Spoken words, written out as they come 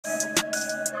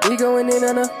We going in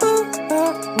on a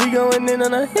we going in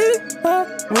on a hip-hop.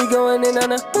 We going in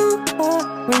on a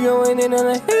we going in on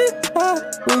a hip-hop.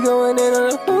 We going in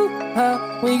on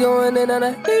a we going in on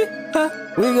a hip-hop.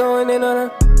 We going in on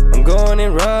a I'm going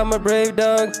and rob my brave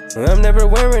dog. I'm never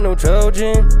wearing no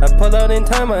Trojan. I pull out in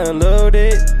time, I unload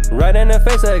it. Right in her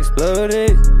face, I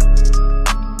exploded.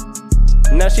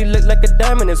 Now she look like a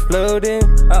diamond that's floating.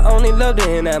 I only loved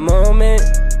her in that moment.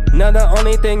 Now the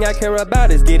only thing I care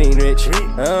about is getting rich.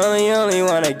 I only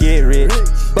wanna get rich.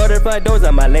 Butterfly doors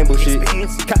on my Lambo shit.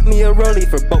 Caught me a rollie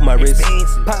for both my wrists.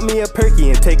 Pop me a perky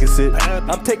and take a sip.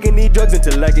 I'm taking these drugs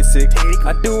until I get sick.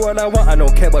 I do what I want, I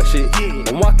don't care about shit.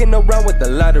 I'm walking around with a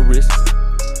lot of risk.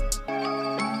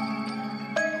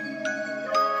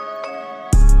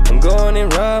 I'm going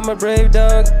and rob my brave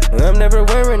dog. I'm never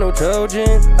wearing no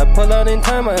Trojan. I pull out in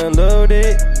time, I unload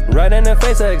it. Right in her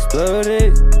face, I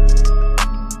exploded.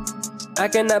 I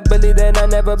cannot believe that I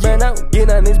never burn out. Get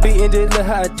on this beat and just look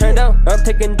how it turned out. I'm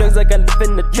taking drugs like I live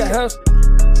in the trap house.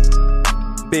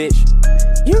 Bitch,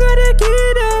 you gotta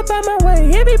get up out my way.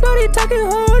 Everybody talking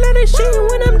whole lot of shit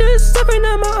when I'm just suffering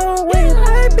on my own way.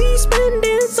 I be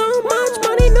spending so much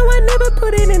money, no I never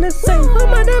put it in the safe. Put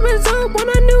my diamonds up on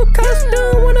a new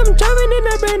costume when I'm driving in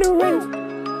a brand new wave.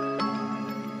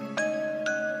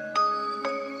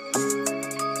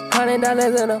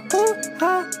 $100 in a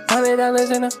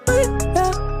 $100 in a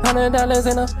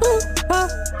 $100 in a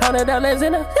 $100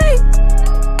 in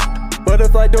a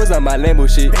Butterfly doors on my Lambo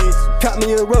shit. Caught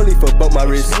me a rollie for both my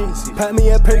wrists. Pop me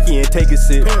a perky and take a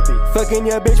sip. Fucking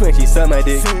your bitch when she suck my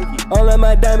dick. All of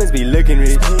my diamonds be looking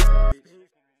rich.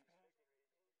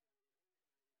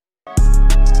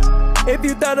 If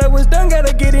you thought I was done,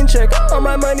 gotta get in check. All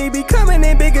my money be coming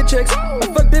in bigger checks. I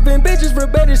fuck different bitches for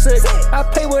better sex. I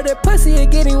play with her pussy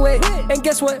and getting wet. And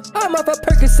guess what? I'm off a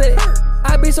Percocet.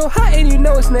 I be so hot and you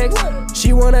know it's next.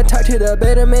 She wanna talk to the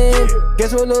better man.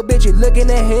 Guess what, little bitch, you looking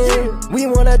at him. We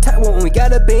wanna talk when we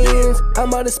got a Benz. I'm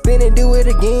about to spin and do it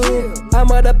again. I'm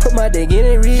about to put my dick in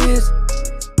her wrist.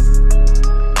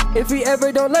 If he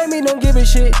ever don't like me, don't give a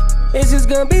shit. It's just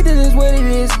gonna be, this is what it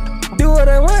is. Do what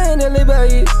I want and live by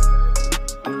it.